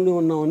సేఫ్ జోన్లో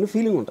ఉన్నామని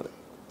ఫీలింగ్ ఉంటుంది.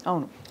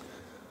 అవును.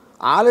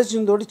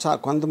 ఆలోచనతో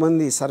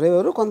కొంతమంది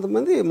సర్వేవారు,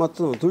 కొంతమంది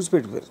మొత్తం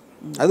తుడిచిపెట్టిపోయారు.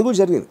 అది కూడా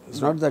జరిగింది.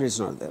 It's not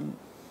that.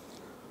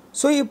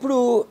 సో ఇప్పుడు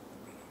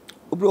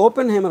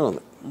ఓపెన్ హైమర్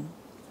ఉంది.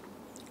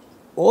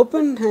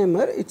 ఓపెన్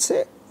హైమర్ ఇట్స్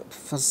ఏ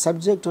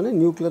సబ్జెక్ట్ అనే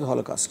న్యూక్లియర్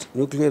హాలోకాస్ట్,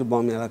 న్యూక్లియర్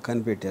బాంబ్ ఎలా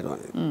కనిపెట్టారు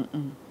అనేది.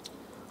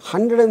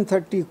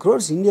 130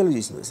 crores ఇండియాలో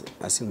చేసింది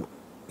ఆ సినిమా.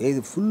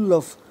 ఏది ఫుల్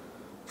ఆఫ్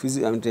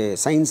అంటే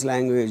సైన్స్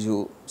లాంగ్వేజ్,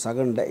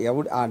 సగం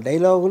ఆ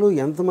డైలాగులు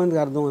ఎంతమందికి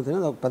అర్థమవుతాయో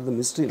అది ఒక పెద్ద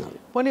మిస్టరీ. నాకు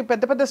పోనీ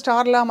పెద్ద పెద్ద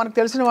స్టార్లా మనకు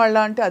తెలిసిన వాళ్ళ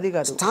అంటే అది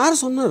కాదు.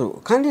 స్టార్స్ ఉన్నారు,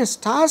 కానీ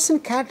స్టార్స్ని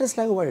క్యారెక్టర్స్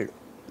లాగా వాడాడు.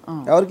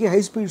 ఎవరికి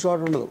హై స్పీడ్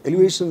షాట్ ఉండదు,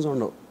 ఎలివేషన్స్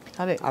ఉండవు.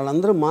 అదే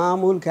వాళ్ళందరూ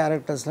మామూలు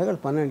క్యారెక్టర్స్ లాగా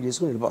పన్నెండు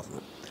చేసుకుని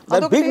వెళ్ళిపోతున్నారు.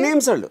 బిగ్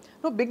నేమ్స్ వాళ్ళు,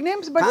 బిగ్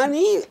నేమ్స్,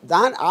 కానీ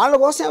వాళ్ళ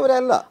కోసం ఎవరు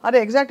వెళ్ళా. అదే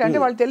ఎగ్జాక్ట్. అంటే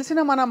వాళ్ళు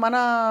తెలిసిన మన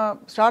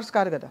స్టార్స్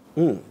కాదు కదా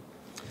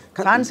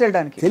ఫ్యాన్స్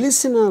వెళ్ళడానికి.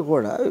 తెలిసినా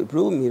కూడా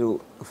ఇప్పుడు మీరు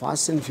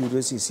ఫాస్ట్ అండ్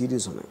ఫ్యూరియస్ ఈ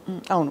సిరీస్ ఉన్నాయి.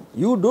 అవును,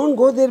 you don't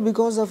go there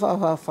because of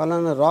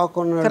ఫలానా రాక్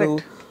ఉన్నాడు,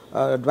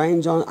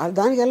 డ్వైన్ జాన్,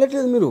 దానికి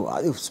వెళ్ళట్లేదు మీరు.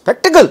 అది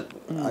స్పెక్టకల్,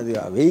 అది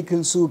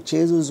వెహికల్స్,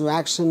 చేజెస్,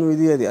 యాక్షన్,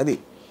 అది.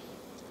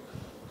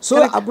 సో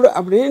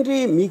అప్పుడు ఏంటి,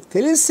 మీకు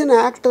తెలిసిన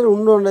యాక్టర్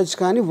ఉండొచ్చు,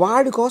 కానీ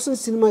వాడి కోసం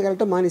సినిమాకి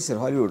వెళ్ళటం మానేశారు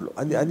హాలీవుడ్లో.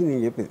 అది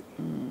నేను చెప్పేది.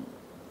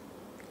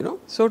 You know,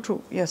 so true.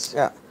 Yes.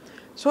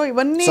 So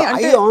ఇవన్నీ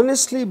I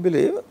honestly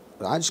believe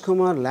Raj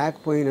Kumar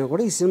లేకపోయినా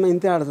కూడా ఈ సినిమా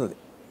ఇంతే ఆడుతుంది.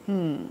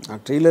 ఆ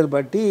ట్రైలర్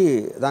బట్టి,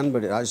 దాన్ని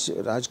బట్టి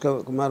రాజ్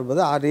కుమార్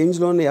బదులు ఆ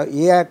రేంజ్లోనే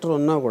ఏ యాక్టర్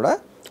ఉన్నా కూడా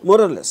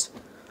మోరల్లెస్.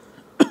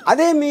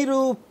 అదే మీరు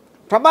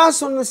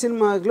ప్రభాస్ ఉన్న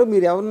సినిమాలో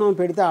మీరు ఎవరినో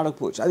పెడితే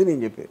ఆడకపోవచ్చు. అది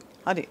నేను చెప్పేది.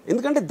 అది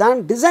ఎందుకంటే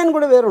దాని డిజైన్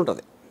కూడా వేరే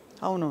ఉంటుంది.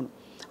 అవునవును.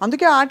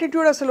 అందుకే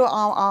ఆటిట్యూడ్ అసలు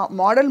ఆ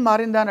మోడల్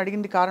మారిందా అని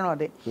అడిగింది కారణం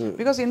అదే.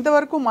 బికాస్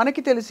ఇంతవరకు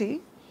మనకి తెలిసి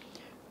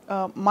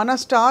మన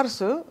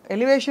స్టార్స్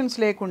ఎలివేషన్స్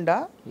లేకుండా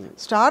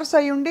స్టార్స్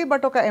అయి ఉండి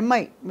బట్ ఒక ఎంఐ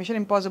మిషన్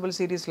ఇంపాసిబుల్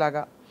సిరీస్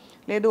లాగా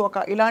లేదు, ఒక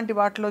ఇలాంటి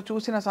వాటిలో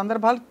చూసిన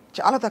సందర్భాలు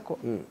చాలా తక్కువ.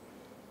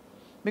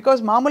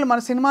 బికాజ్ మామూలు మన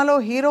సినిమాలో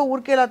హీరో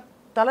ఊరికే ఇలా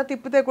తల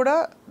తిప్పితే కూడా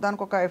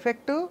దానికి ఒక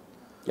ఎఫెక్ట్,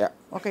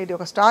 ఇది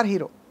ఒక స్టార్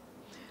హీరో.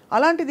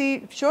 అలాంటిది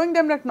showing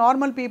them like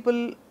normal people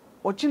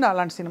వచ్చింది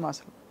అలాంటి సినిమా.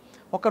 అసలు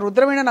ఒక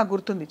రుద్రమైన నాకు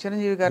గుర్తుంది,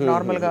 చిరంజీవి గారు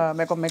నార్మల్గా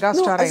మెగా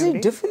స్టార్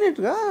అయ్యింది.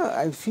 డెఫినెట్గా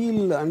ఐ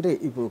ఫీల్ అంటే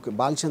ఇప్పుడు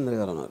బాలచంద్ర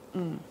గారు ఉన్నారు.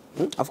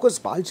 అఫ్ కోర్స్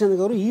బాలచంద్ర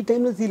గారు ఈ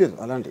టైంలో తీయలేదు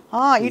అలాంటి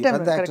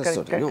పెద్ద యాక్టర్స్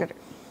తోటి.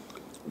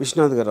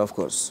 విశ్వనాథ్ గారు ఆఫ్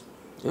కోర్స్.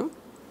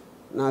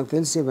 నాకు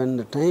తెలిసి వెన్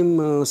ద టైమ్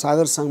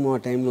సాగర్ సంగమం ఆ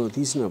టైంలో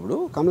తీసినప్పుడు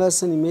Kamal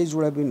Haasan image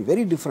would have been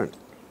very different.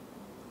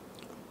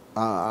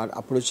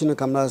 అప్పుడు వచ్చిన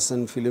కమల్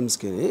హాసన్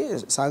ఫిలిమ్స్కి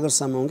సాగర్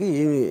సంగమంకి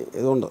ఏమి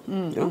ఏదో ఉండదు.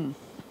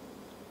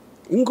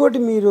 ఇంకోటి,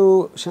 మీరు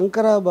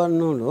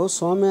శంకరాభరణంలో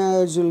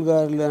సోమయాజుల్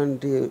గారు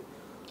లాంటి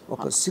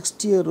ఒక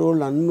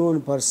 60-year-old అన్నోన్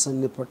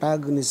పర్సన్ని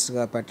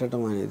ప్రొటాగనిస్ట్గా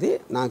పెట్టడం అనేది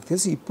నాకు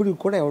తెలిసి ఇప్పుడు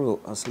కూడా ఎవరు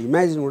అసలు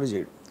ఇమాజిన్ కూడా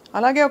చేయడు.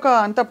 అలాగే ఒక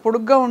అంత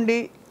పొడుగ్గా ఉండి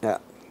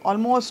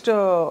almost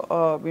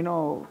you know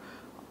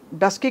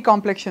dusky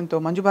కాంప్లెక్షన్తో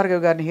Manju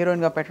Bhargavi గారిని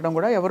హీరోయిన్గా పెట్టడం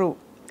కూడా ఎవరు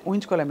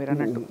ఊహించుకోలే మీరు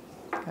అన్నట్టు.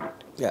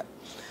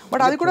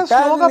 బట్ అది కూడా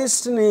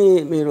ప్రొటాగనిస్ట్ని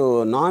మీరు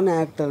నాన్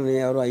యాక్టర్ని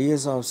ఎవరు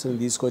ఐఏఎస్ ఆఫీసర్ని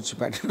తీసుకొచ్చి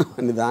పెట్టడం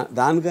అని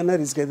దానికన్నా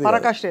రిస్క్ అయితే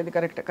పరాకాష్ట. ఇది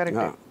కరెక్ట్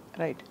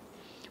రైట్.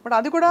 బట్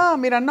అది కూడా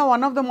మీరు అన్న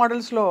one of the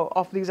మోడల్స్లో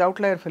of these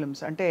outlier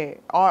films, అంటే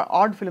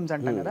ఆడ్ ఫిల్మ్స్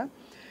అంటాం కదా.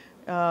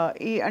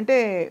 ఈ అంటే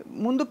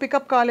ముందు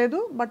పికప్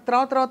కాలేదు, బట్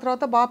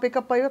తర్వాత బాగా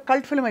పికప్ అయ్యి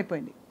కల్ట్ ఫిల్మ్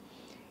అయిపోయింది.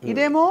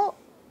 ఇదేమో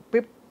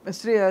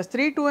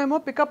స్త్రీ 2 ఏమో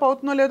పికప్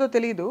అవుతుందో లేదో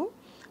తెలియదు,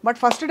 బట్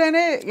ఫస్ట్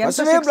డేనే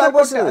బ్లాక్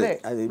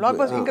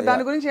బస్టర్. ఇంకా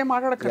దాని గురించి ఏం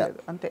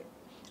మాట్లాడక్కర్లేదు అంతే.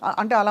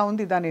 అంటే అలా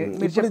ఉంది దాని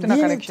మీరు చెప్తున్న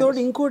కనెక్షన్.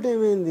 ఇంకోటి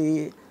ఏమైంది,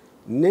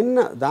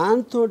 నిన్న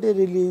దాంతో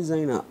రిలీజ్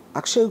అయిన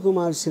అక్షయ్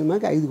కుమార్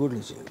సినిమాకి 5 కోట్లు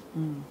వచ్చింది.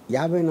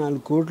 54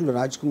 కోట్లు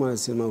రాజ్ కుమార్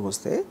సినిమాకి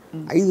వస్తే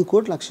 5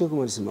 కోట్లు అక్షయ్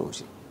కుమార్ సినిమాకి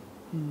వచ్చింది.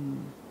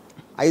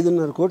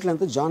 5.5 కోట్లు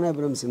అంతా జాన్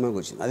అబ్రహం సినిమాకి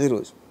వచ్చింది అదే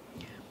రోజు.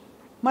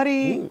 మరి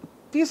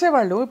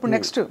తీసేవాళ్ళు ఇప్పుడు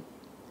నెక్స్ట్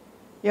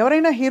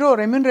ఎవరైనా హీరో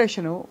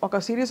రెమ్యూనరేషన్ ఒక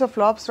సిరీస్ ఆఫ్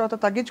ఫ్లాప్స్ తర్వాత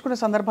తగ్గించుకునే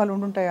సందర్భాలు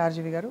ఉండుంటాయి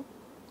ఆర్జీవి గారు?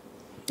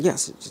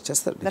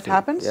 చేస్తారు. That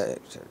happens? Yeah,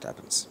 it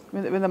happens.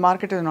 When the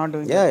market is not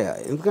doing that. Yeah.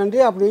 ఎందుకంటే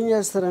అప్పుడు ఏం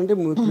చేస్తారంటే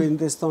ఇప్పుడు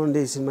ఇంత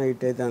ఇస్తామండి, సినిమా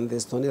హిట్ అయితే అంత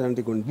ఇస్తామని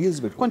ఇలాంటి కొన్ని డీల్స్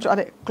పెట్టుకుంటారు. కొంచెం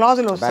అదే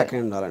క్లాజులు వస్తాయి. బ్యాక్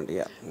ఎండ్ అలాంటి.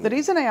 The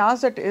reason I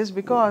asked that is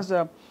because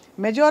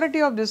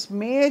majority of this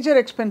major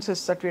expenses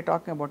that we are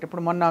talking about,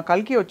 ఇప్పుడు మొన్న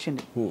కల్కి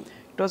వచ్చింది.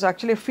 It was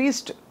actually a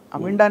feast.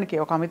 వినడానికి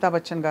ఒక అమితాబ్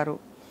బచ్చన్ గారు,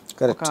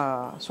 ఒక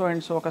సో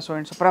అండ్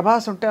సో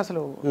ప్రభాస్ ఉంటే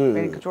అసలు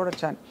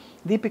చూడొచ్చా అని,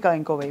 దీపిక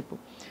ఇంకోవైపు.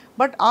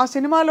 బట్ ఆ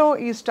సినిమాలో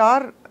ఈ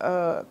స్టార్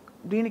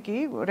దీనికి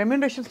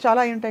రెమ్యూనరేషన్స్ చాలా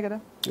అయి ఉంటాయి కదా.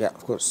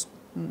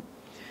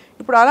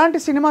 ఇప్పుడు అలాంటి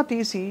సినిమా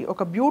తీసి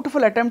ఒక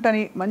బ్యూటిఫుల్ అటెంప్ట్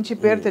అని మంచి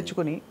పేరు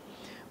తెచ్చుకుని,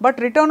 బట్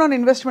రిటర్న్ ఆన్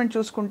ఇన్వెస్ట్మెంట్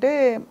చూసుకుంటే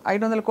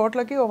 500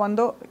 కోట్లకి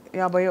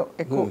 100-50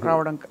 ఎక్కువ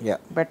రావడం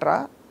బెటరా,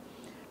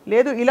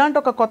 లేదు ఇలాంటి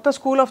ఒక కొత్త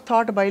స్కూల్ ఆఫ్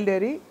థాట్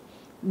బయలుదేరి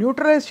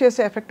న్యూట్రలైజ్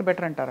చేసే ఎఫెక్ట్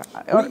బెటర్ అంటారా?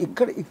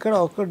 ఇక్కడ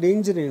ఒక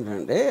డేంజర్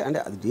ఏంటంటే, అంటే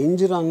అది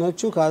డేంజర్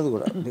అనొచ్చు కాదు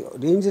కూడా,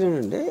 డేంజర్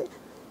ఏంటంటే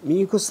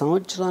మీకు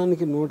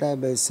సంవత్సరానికి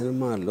 150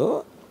 సినిమాల్లో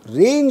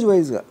రేంజ్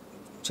వైజ్గా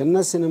చిన్న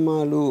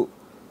సినిమాలు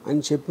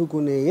అని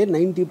చెప్పుకునే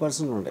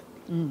 90% ఉంటాయి.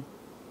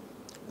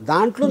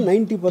 దాంట్లో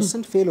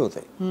 90% ఫెయిల్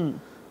అవుతాయి.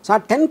 సో ఆ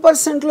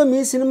 10%లో మీ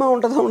సినిమా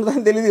ఉంటుందా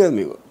అని తెలియదు కదా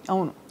మీకు.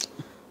 అవును.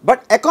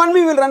 But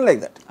economy will run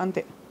like that.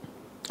 అంతే,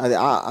 అది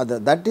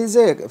that is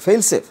a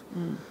fail safe.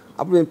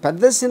 అప్పుడు మేము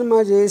పెద్ద సినిమా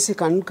చేసి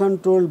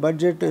అన్కంట్రోల్డ్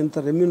బడ్జెట్ ఎంత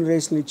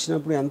రెమ్యూనరేషన్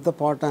ఇచ్చినప్పుడు ఎంత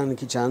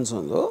పోవటానికి ఛాన్స్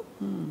ఉందో,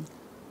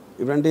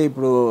 ఇప్పుడంటే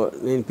ఇప్పుడు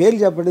నేను పేరు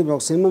చెప్పండి, ఇప్పుడు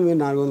ఒక సినిమా మీరు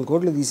 400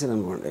 కోట్లు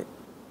తీసారనుకోండి,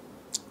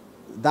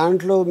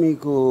 దాంట్లో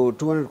మీకు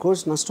 200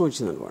 crores నష్టం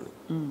వచ్చిందనుకోండి.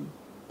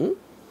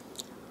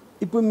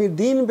 ఇప్పుడు మీరు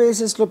దీని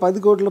బేసిస్లో 10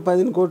 కోట్లు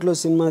 15 కోట్లు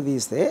సినిమా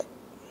తీస్తే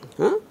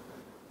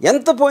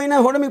ఎంత పోయినా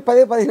కూడా మీకు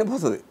 10-15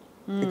 పోతుంది,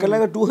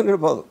 ఇక్కడలాగా 200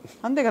 పోదు.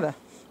 అంతే కదా.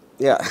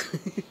 యా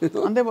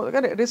అంతే,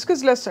 రిస్క్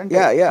ఇస్ లెస్ అంటే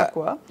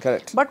ఎక్కువ.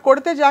 కరెక్ట్. బట్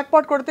కొడితే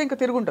జాక్పాట్ కొడితే ఇంకా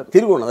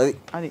తిరుగుంటుంది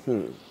అది.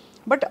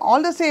 బట్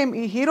ఆల్ ద సేమ్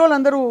ఈ హీరోలు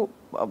అందరూ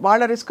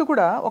వాళ్ళ రిస్క్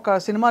కూడా ఒక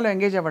సినిమాలో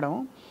ఎంగేజ్ అవ్వడం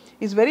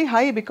ఈజ్ వెరీ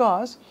హై,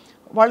 బికాస్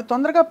వాళ్ళు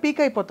తొందరగా పీక్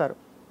అయిపోతారు.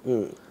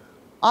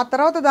 ఆ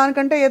తర్వాత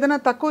దానికంటే ఏదైనా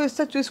తక్కువ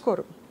ఇస్తే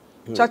చూసుకోరు.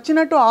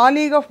 చచ్చినట్టు ఆ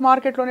లీగ్ ఆఫ్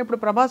మార్కెట్లోనే ఇప్పుడు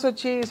ప్రభాస్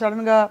వచ్చి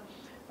సడన్గా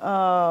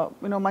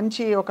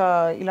మంచి ఒక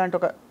ఇలాంటి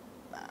ఒక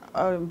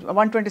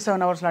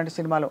 127 hours లాంటి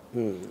సినిమాలో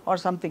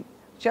ఆర్ సంథింగ్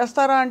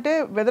చేస్తారా అంటే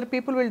weather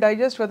people will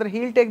digest, weather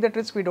he'll take that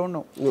risk, we don't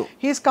know.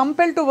 He's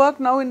compelled to work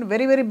now in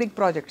very very big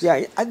projects.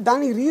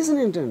 దానికి రీజన్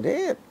ఏంటంటే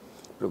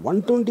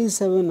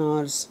 127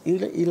 hours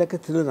ఈ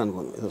లెక్క థ్రిల్లర్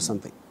అనుకోండి, ఏదో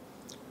సంథింగ్.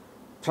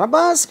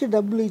 ప్రభాస్కి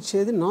డబ్బులు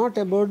ఇచ్చేది not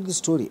about the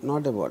story,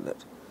 not about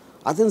that.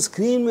 అతను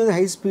screen మీద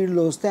హై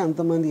స్పీడ్లో వస్తే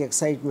అంతమందికి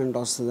ఎక్సైట్మెంట్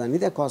వస్తుంది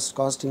అనేది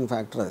కాస్టింగ్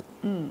ఫ్యాక్టర్. అది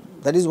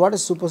that is what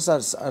super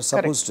stars are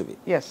suppose to be.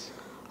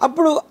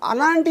 అప్పుడు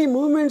అలాంటి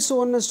మూమెంట్స్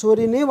ఉన్న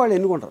స్టోరీనే వాళ్ళు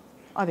ఎన్నుకుంటారు.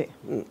 అదే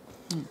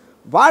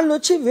వాళ్ళు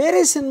వచ్చి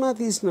వేరే సినిమా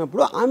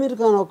తీసినప్పుడు ఆమీర్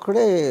ఖాన్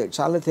ఒక్కడే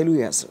చాలా తెలుగు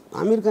చేస్తాడు.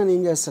 ఆమీర్ ఖాన్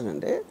ఏం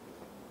చేస్తాడంటే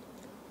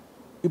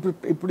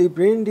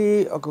ఇప్పుడు ఏంటి,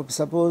 ఒక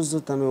సపోజ్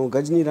తను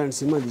గజనీ లాంటి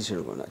సినిమా తీసాడు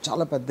అనుకోండి,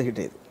 చాలా పెద్ద హిట్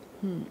అయ్యేది.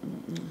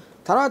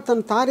 తర్వాత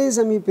తను తారే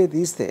జమీన్ పే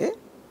తీస్తే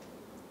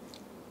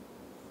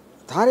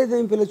తారే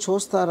జమీన్ పేలో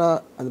చూస్తారా,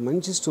 అది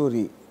మంచి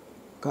స్టోరీ,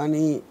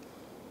 కానీ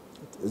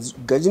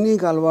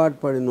గజనీకి అలవాటు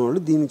పడిన వాళ్ళు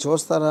దీన్ని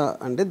చూస్తారా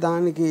అంటే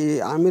దానికి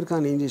ఆమీర్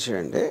ఖాన్ ఏం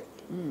చేశాడంటే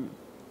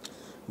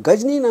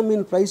గజనీ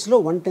నమ్మిన ప్రైస్లో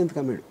 1/10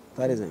 అమ్మాడు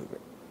తారే జమీన్ పే.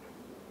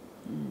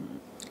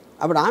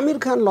 అప్పుడు ఆమీర్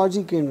ఖాన్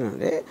లాజిక్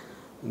ఏంటంటే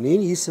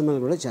నేను ఈ సినిమాలు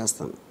కూడా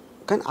చేస్తాను,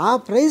 కానీ ఆ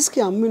ప్రైస్కి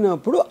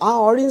అమ్మినప్పుడు ఆ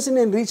ఆడియన్స్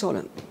నేను రీచ్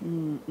అవ్వలేను,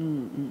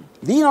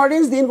 దీని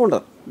ఆడియన్స్ దీనికి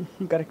ఉండదు.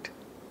 Correct.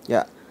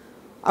 Yeah,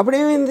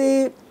 అప్పుడేమైంది,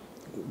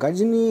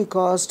 Ghazni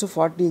cost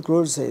 40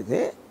 crores అయితే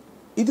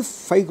ఇది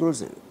 5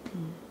 crores అయింది.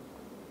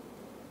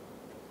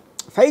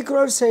 5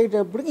 crores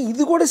అయ్యేటప్పటికి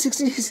ఇది కూడా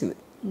 60 చేసింది,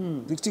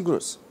 60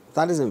 crores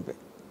తారే జమీన్ పే.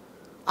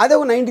 అదే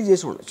ఒక 90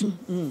 చేసి ఉండొచ్చు.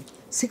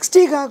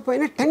 60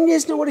 కాకపోయినా 10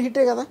 చేసినా కూడా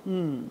హిట్టే కదా.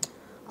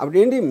 అప్పుడు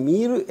ఏంటి,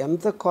 మీరు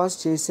ఎంత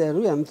కాస్ట్ చేశారు,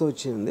 ఎంత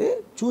వచ్చింది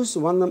చూసి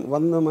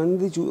 100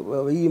 మంది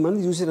 1000 మంది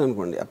చూసారు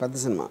అనుకోండి ఆ పెద్ద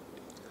సినిమా,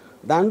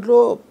 దాంట్లో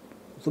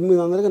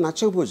 900కి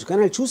నచ్చకపోవచ్చు, కానీ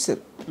వాళ్ళు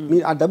చూస్తారు,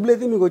 మీరు ఆ డబ్బులు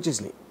అయితే మీకు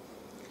వచ్చేసినాయి.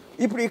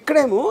 ఇప్పుడు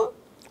ఇక్కడేమో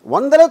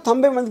 100లో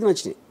 90 మందికి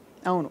నచ్చినాయి.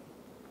 అవును,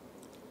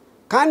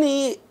 కానీ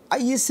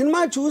ఈ సినిమా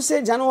చూసే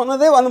జనం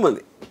ఉన్నదే 100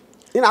 మంది.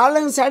 నేను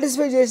వాళ్ళని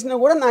సాటిస్ఫై చేసినా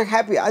కూడా నాకు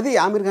హ్యాపీ, అది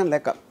ఆమీర్ ఖాన్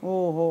లెక్క.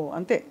 ఓహో,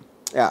 అంతే.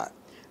 యా,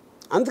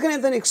 అందుకని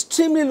తను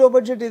ఎక్స్ట్రీమ్లీ లో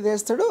బడ్జెట్ ఇది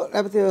వేస్తాడు,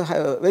 లేకపోతే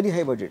వెరీ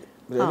హై బడ్జెట్,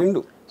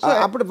 రెండు.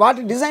 అప్పుడు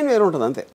వాటి డిజైన్ వేరే ఉంటుంది అంతే.